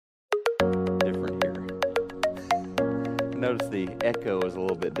notice the echo is a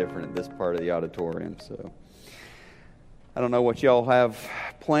little bit different at this part of the auditorium. So I don't know what y'all have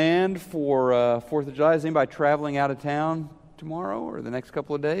planned for 4th of July. Is anybody traveling out of town tomorrow or the next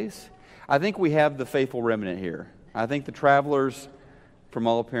couple of days? I think we have the faithful remnant here. I think the travelers, from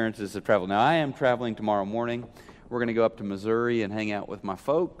all appearances, have traveled. Now, I am traveling tomorrow morning. We're going to go up to Missouri and hang out with my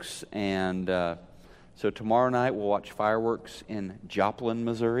folks. And so tomorrow night we'll watch fireworks in Joplin,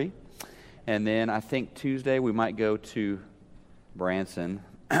 Missouri. And then I think Tuesday we might go to Branson.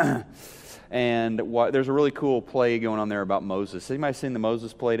 And there's a really cool play going on there about Moses. Anybody seen the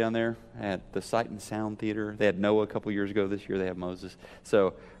Moses play down there at the Sight and Sound Theater? They had Noah a couple years ago. This year they have Moses.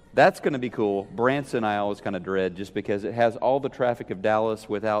 So that's going to be cool. Branson I always kind of dread just because it has all the traffic of Dallas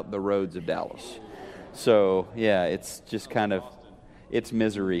without the roads of Dallas. So, yeah, it's just kind of, it's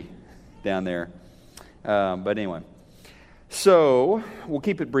misery down there. But anyway, so we'll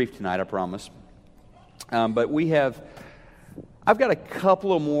keep it brief tonight, I promise. But I've got a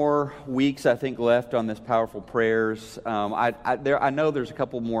couple of more weeks, I think, left on this powerful prayers. I know there's a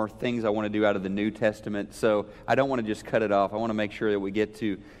couple more things I want to do out of the New Testament, so I don't want to just cut it off. I want to make sure that we get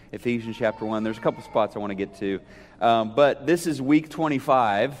to Ephesians chapter 1. There's a couple spots I want to get to. But this is week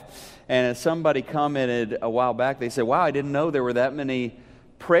 25, and as somebody commented a while back, they said, wow, I didn't know there were that many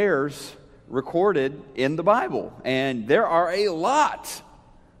prayers recorded in the Bible. And there are a lot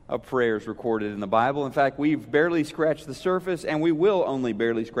of prayers recorded in the Bible. In fact, we've barely scratched the surface, and we will only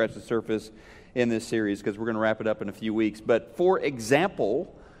barely scratch the surface in this series because we're going to wrap it up in a few weeks. But for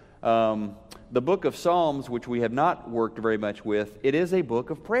example, the book of Psalms, which we have not worked very much with, it is a book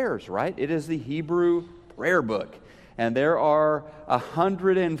of prayers, right? It is the Hebrew prayer book. And there are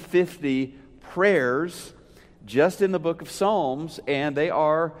 150 prayers just in the book of Psalms, and they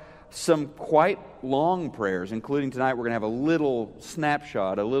are some quite long prayers, including tonight we're going to have a little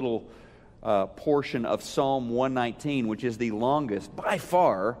snapshot, a little portion of Psalm 119, which is the longest, by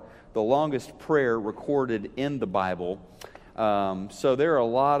far, the longest prayer recorded in the Bible. So there are a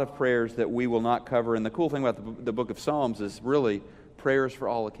lot of prayers that we will not cover, and the cool thing about the book of Psalms is really prayers for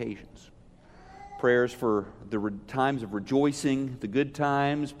all occasions. Prayers for the times of rejoicing, the good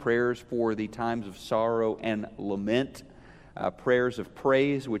times, prayers for the times of sorrow and lament, prayers of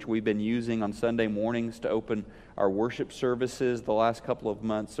praise, which we've been using on Sunday mornings to open our worship services the last couple of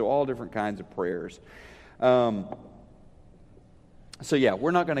months. So all different kinds of prayers. So yeah,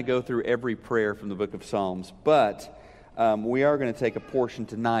 we're not going to go through every prayer from the book of Psalms, but we are going to take a portion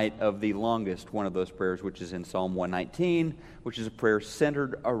tonight of the longest one of those prayers, which is in Psalm 119, which is a prayer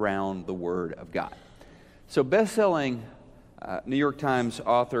centered around the Word of God. So best-selling New York Times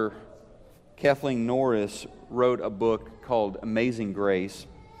author Kathleen Norris wrote a book called Amazing Grace.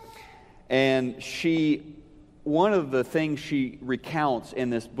 And one of the things she recounts in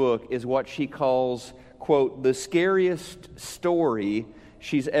this book is what she calls, quote, the scariest story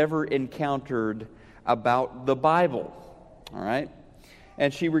she's ever encountered about the Bible. All right?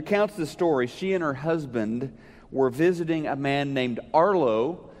 And she recounts the story. She and her husband were visiting a man named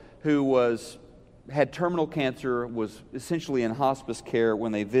Arlo, who had terminal cancer, was essentially in hospice care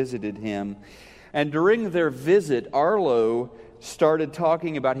when they visited him. And during their visit, Arlo started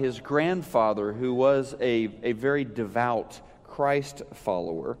talking about his grandfather, who was a very devout Christ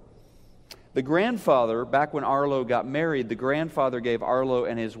follower. The grandfather, back when Arlo got married, the grandfather gave Arlo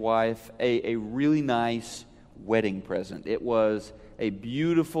and his wife a really nice wedding present. It was a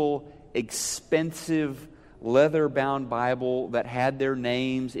beautiful, expensive, leather-bound Bible that had their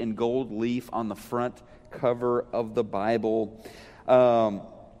names in gold leaf on the front cover of the Bible.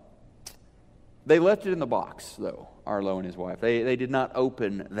 They left it in the box, though, Arlo and his wife. They did not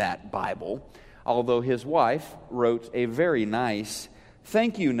open that Bible, although his wife wrote a very nice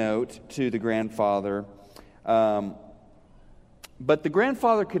thank you note to the grandfather. But the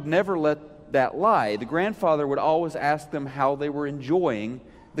grandfather could never let that lie. The grandfather would always ask them how they were enjoying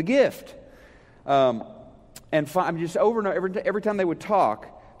the gift. Just over and over, every time they would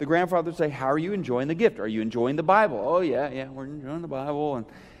talk, the grandfather would say, how are you enjoying the gift? Are you enjoying the Bible? Oh, yeah, we're enjoying the Bible.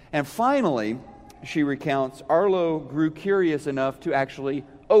 And finally, she recounts, Arlo grew curious enough to actually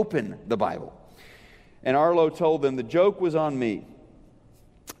open the Bible. And Arlo told them, the joke was on me.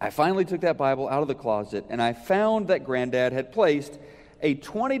 I finally took that Bible out of the closet, and I found that Granddad had placed a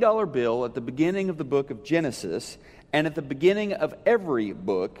 $20 bill at the beginning of the book of Genesis, and at the beginning of every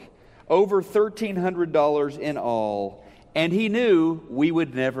book, over $1,300 in all, and he knew we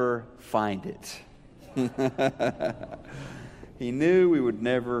would never find it. He knew we would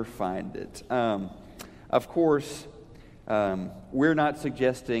never find it. Of course, We're not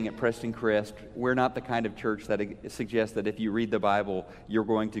suggesting at Preston Crest, we're not the kind of church that suggests that if you read the Bible, you're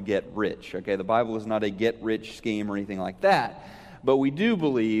going to get rich. Okay, the Bible is not a get-rich scheme or anything like that. But we do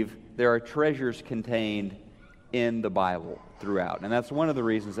believe there are treasures contained in the Bible throughout. And that's one of the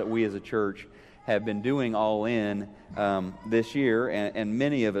reasons that we as a church have been doing All In this year, and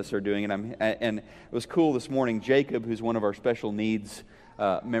many of us are doing it. And it was cool this morning. Jacob, who's one of our special needs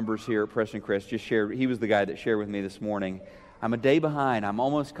members here at Preston Crest, just shared. He was the guy that shared with me this morning, I'm a day behind, I'm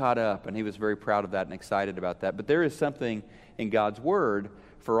almost caught up, and he was very proud of that and excited about that. But there is something in God's Word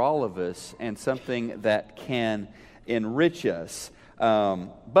for all of us, and something that can enrich us.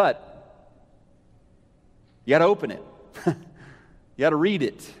 But you got to open it. You got to read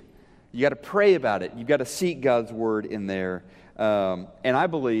it. You got to pray about it. You've got to seek God's Word in there. And I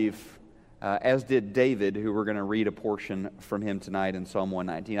believe, as did David, who we're going to read a portion from him tonight in Psalm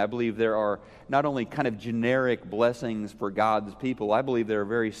 119, I believe there are not only kind of generic blessings for God's people, I believe there are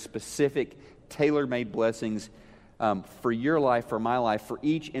very specific, tailor-made blessings for your life, for my life, for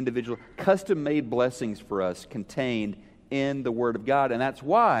each individual, custom-made blessings for us contained in the Word of God. And that's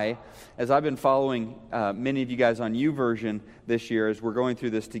why, as I've been following many of you guys on YouVersion this year, as we're going through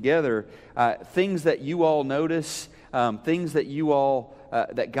this together, things that you all notice, things that you all,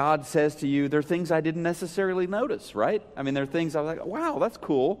 that God says to you, they're things I didn't necessarily notice, right? I mean, they're things I was like, wow, that's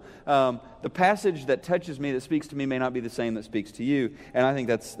cool. The passage that touches me, that speaks to me, may not be the same that speaks to you, and I think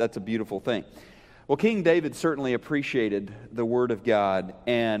that's a beautiful thing. Well, King David certainly appreciated the Word of God,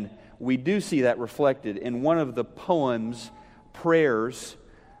 and we do see that reflected in one of the poems, prayer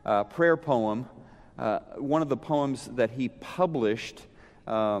poem. One of the poems that he published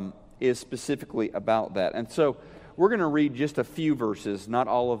is specifically about that. And so we're going to read just a few verses, not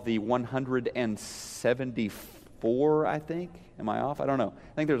all of the 174, I think. Am I off? I don't know.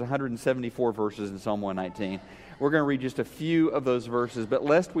 I think there's 174 verses in Psalm 119. We're going to read just a few of those verses, but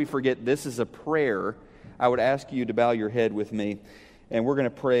lest we forget this is a prayer, I would ask you to bow your head with me. And we're going to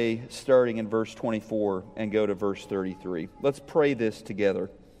pray starting in verse 24 and go to verse 33. Let's pray this together.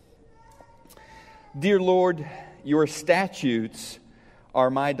 Dear Lord, your statutes are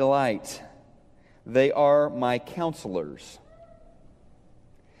my delight. They are my counselors.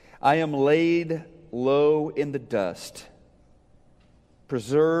 I am laid low in the dust.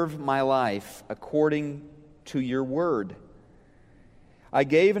 Preserve my life according to your word. I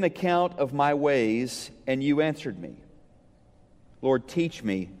gave an account of my ways, and you answered me. Lord, teach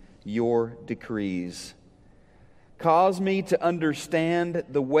me your decrees. Cause me to understand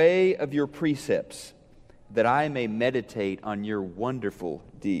the way of your precepts, that I may meditate on your wonderful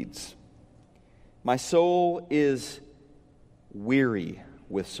deeds. My soul is weary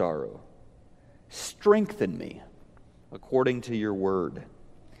with sorrow. Strengthen me according to your word.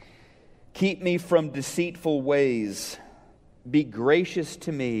 Keep me from deceitful ways. Be gracious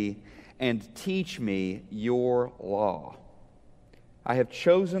to me and teach me your law. I have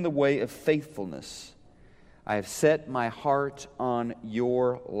chosen the way of faithfulness. I have set my heart on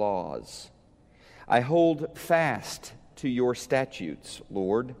your laws. I hold fast to your statutes,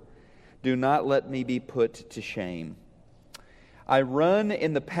 Lord. Do not let me be put to shame. I run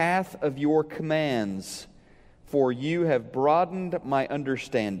in the path of your commands, for you have broadened my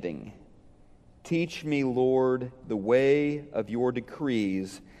understanding. Teach me, Lord, the way of your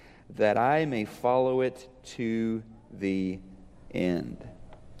decrees, that I may follow it to the end.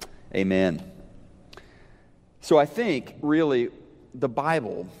 Amen. So I think, really, the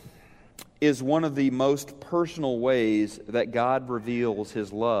Bible is one of the most personal ways that God reveals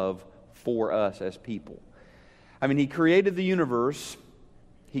His love for us as people. I mean, He created the universe,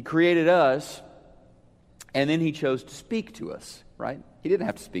 He created us, and then He chose to speak to us, right? He didn't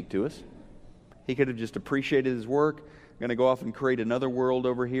have to speak to us. He could have just appreciated His work, going to go off and create another world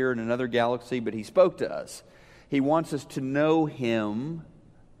over here in another galaxy, but He spoke to us. He wants us to know Him.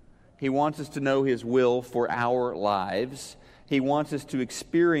 He wants us to know His will for our lives. He wants us to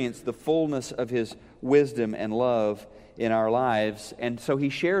experience the fullness of His wisdom and love in our lives. And so He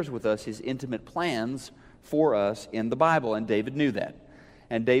shares with us His intimate plans for us in the Bible. And David knew that.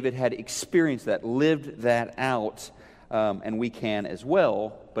 And David had experienced that, lived that out. And we can as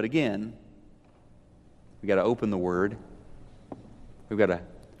well. But again, we've got to open the Word. We've got to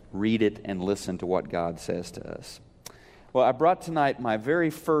read it and listen to what God says to us. Well, I brought tonight my very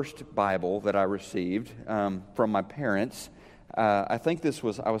first Bible that I received from my parents. I think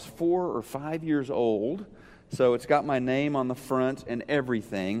I was 4 or 5 years old, so it's got my name on the front and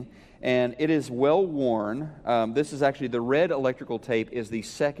everything, and it is well worn. This is actually, the red electrical tape is the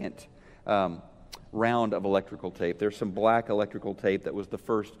second round of electrical tape. There's some black electrical tape that was the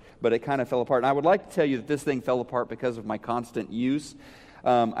first, but it kind of fell apart. And I would like to tell you that this thing fell apart because of my constant use.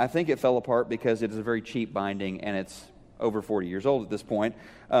 I think it fell apart because it is a very cheap binding, and it's over 40 years old at this point,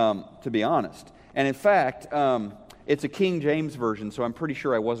 to be honest. And in fact, it's a King James version, so I'm pretty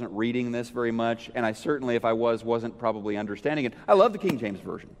sure I wasn't reading this very much, and I certainly, if I wasn't probably understanding it. I love the King James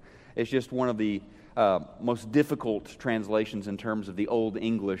version. It's just one of the most difficult translations in terms of the Old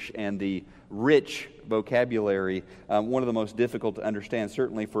English and the rich vocabulary. One of the most difficult to understand.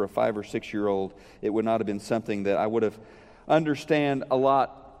 Certainly for a 5 or 6 year old, it would not have been something that I would have understand a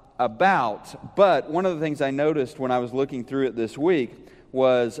lot about. But one of the things I noticed when I was looking through it this week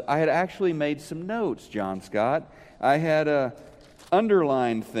was I had actually made some notes, John Scott. I had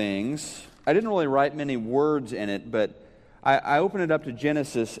underlined things. I didn't really write many words in it, but I opened it up to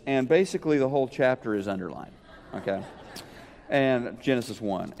Genesis, and basically the whole chapter is underlined, okay? And Genesis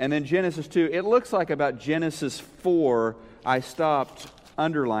 1. And then Genesis 2. It looks like about Genesis 4, I stopped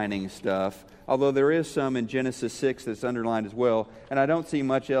underlining stuff, although there is some in Genesis 6 that's underlined as well, and I don't see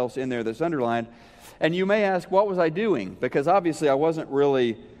much else in there that's underlined. And you may ask, what was I doing? Because obviously I wasn't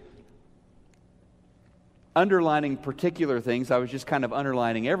really underlining particular things. I was just kind of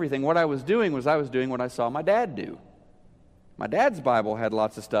underlining everything. What I was doing was I was doing what I saw my dad do. My dad's Bible had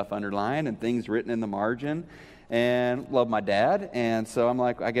lots of stuff underlined and things written in the margin, and love my dad, and so I'm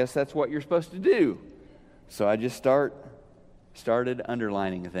like, I guess that's what you're supposed to do. So I just started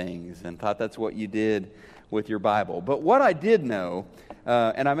underlining things and thought that's what you did with your Bible. But what I did know,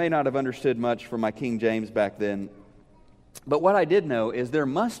 and I may not have understood much from my King James back then, but what I did know is there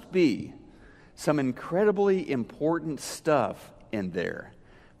must be some incredibly important stuff in there,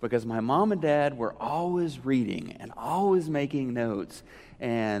 because my mom and dad were always reading and always making notes,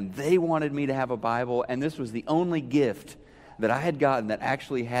 and they wanted me to have a Bible, and this was the only gift that I had gotten that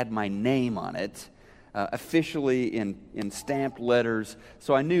actually had my name on it, officially in stamped letters.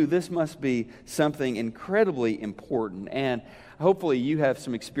 So I knew this must be something incredibly important, and hopefully you have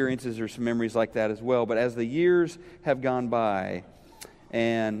some experiences or some memories like that as well. But as the years have gone by,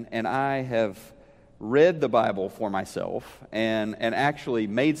 and I have read the Bible for myself and actually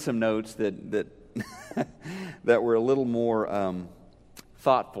made some notes that that were a little more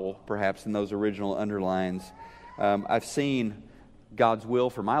thoughtful perhaps than those original underlines. I've seen God's will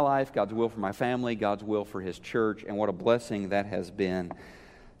for my life, God's will for my family, God's will for His church, and what a blessing that has been.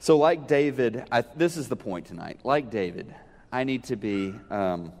 So like David, this is the point tonight. Like David, I need to be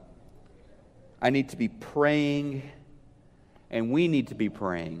praying, and we need to be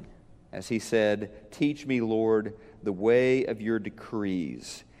praying. As he said, teach me, Lord, the way of your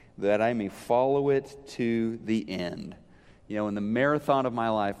decrees, that I may follow it to the end. You know, in the marathon of my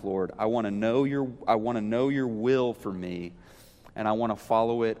life, Lord, I want to know your will for me, and I want to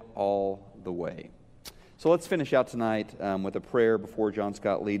follow it all the way. So let's finish out tonight with a prayer before John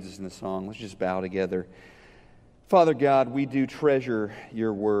Scott leads us in the song. Let's just bow together. Father God, we do treasure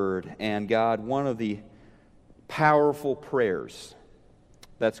your word, and God, one of the powerful prayers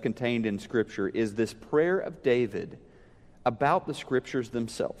that's contained in Scripture is this prayer of David about the Scriptures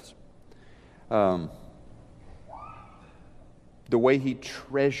themselves. The way he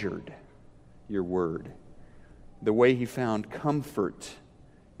treasured your word, the way he found comfort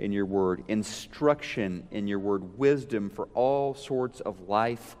in your word, instruction in your word, wisdom for all sorts of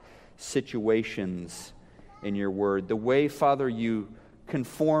life situations in your word, the way, Father, you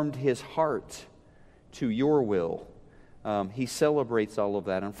conformed his heart to your will. He celebrates all of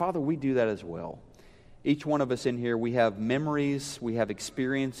that. And Father, we do that as well. Each one of us in here, we have memories, we have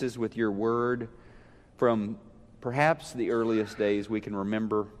experiences with your word from perhaps the earliest days we can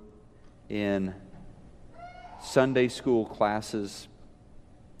remember in Sunday school classes,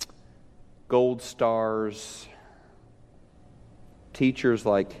 gold stars, teachers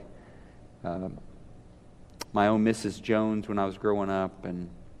like my own Mrs. Jones when I was growing up.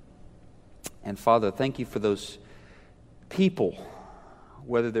 And Father, thank you for those people,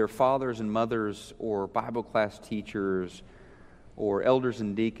 whether they're fathers and mothers or Bible class teachers or elders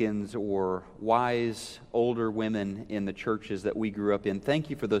and deacons or wise older women in the churches that we grew up in. Thank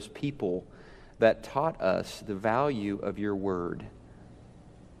you for those people that taught us the value of your word.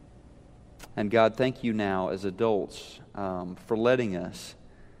 And God, thank you now as adults for letting us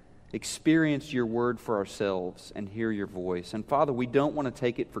experience your word for ourselves and hear your voice. And Father, we don't want to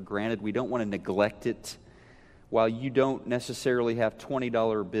take it for granted. We don't want to neglect it. While you don't necessarily have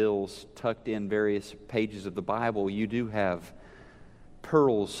 $20 bills tucked in various pages of the Bible, you do have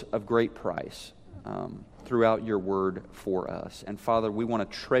pearls of great price throughout your word for us. And Father, we want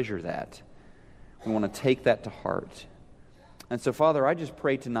to treasure that. We want to take that to heart. And so, Father, I just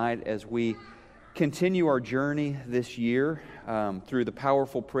pray tonight as we continue our journey this year through the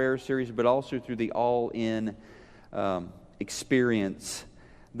Powerful Prayer series, but also through the All-In experience,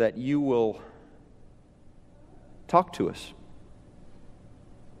 that you will talk to us.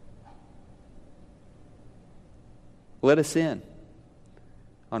 Let us in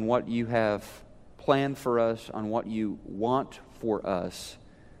on what you have planned for us, on what you want for us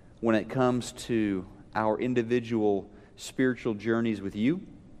when it comes to our individual spiritual journeys with you,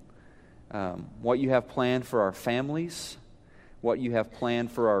 what you have planned for our families, what you have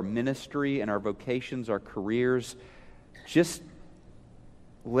planned for our ministry and our vocations, our careers. Just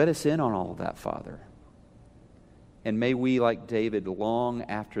let us in on all of that, Father. And may we, like David, long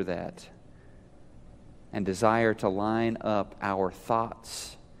after that and desire to line up our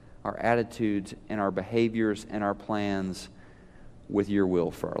thoughts, our attitudes, and our behaviors and our plans with your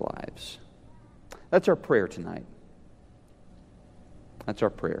will for our lives. That's our prayer tonight. That's our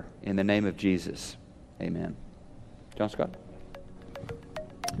prayer. In the name of Jesus, amen. John Scott.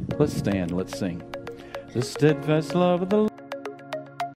 Let's stand, let's sing. The steadfast love of the